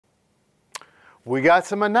We got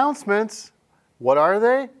some announcements. What are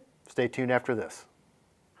they? Stay tuned after this.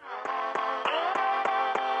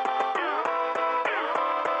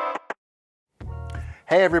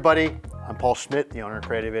 Hey everybody, I'm Paul Schmidt, the owner and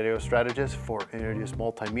creative video strategist for UnoDeuce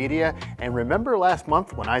Multimedia. And remember last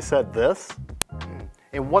month when I said this?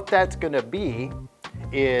 And what that's gonna be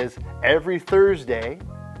is every Thursday,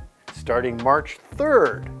 starting March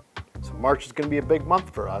 3rd. So March is gonna be a big month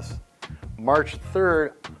for us. March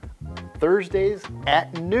 3rd, Thursdays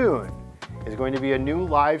at noon, is going to be a new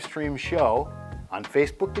live stream show on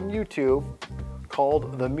Facebook and YouTube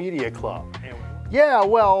called The Media Club. Yeah,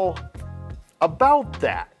 well, about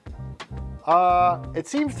that. It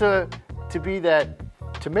seems to be that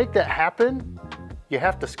to make that happen, you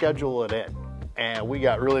have to schedule it in. And we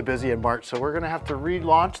got really busy in March, so we're gonna have to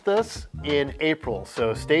relaunch this in April.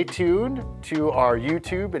 So stay tuned to our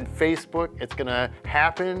YouTube and Facebook. It's gonna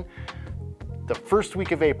happen the first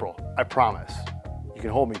week of April, I promise. You can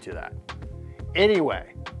hold me to that.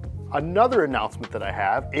 Anyway, another announcement that I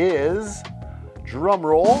have is, drum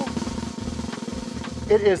roll,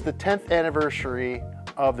 it is the 10th anniversary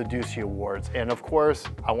of the Deucey Awards. And of course,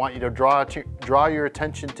 I want you to draw your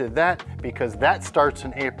attention to that because that starts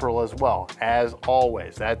in April as well, as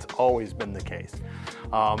always. That's always been the case,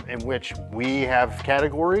 in which we have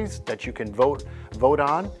categories that you can vote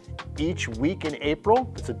on each week in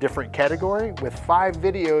April. It's a different category with 5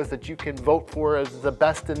 videos that you can vote for as the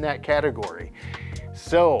best in that category.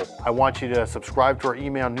 So I want you to subscribe to our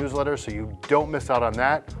email newsletter so you don't miss out on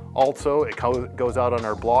that. Also, it goes out on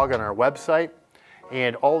our blog, on our website.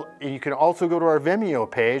 And you can also go to our Vimeo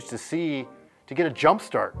page to get a jump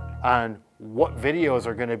start on what videos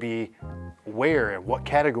are gonna be where and what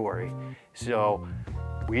category. So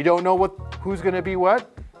we don't know who's gonna be what.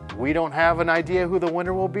 We don't have an idea who the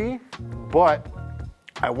winner will be, but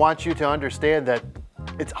I want you to understand that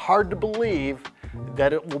it's hard to believe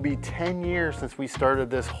that it will be 10 years since we started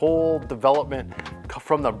this whole development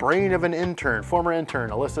from the brain of an intern, former intern,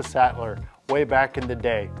 Alyssa Sattler, way back in the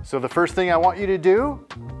day. So the first thing I want you to do,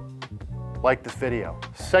 like this video.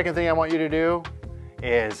 Second thing I want you to do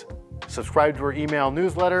is subscribe to our email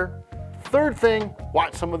newsletter. Third thing,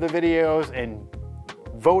 watch some of the videos and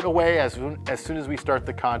vote away as soon as we start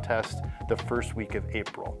the contest the first week of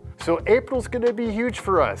April. So April's gonna be huge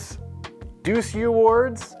for us. Deucey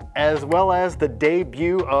Awards, as well as the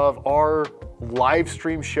debut of our live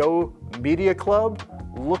stream show, Media Club.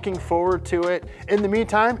 Looking forward to it. In the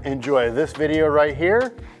meantime, enjoy this video right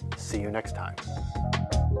here. See you next time.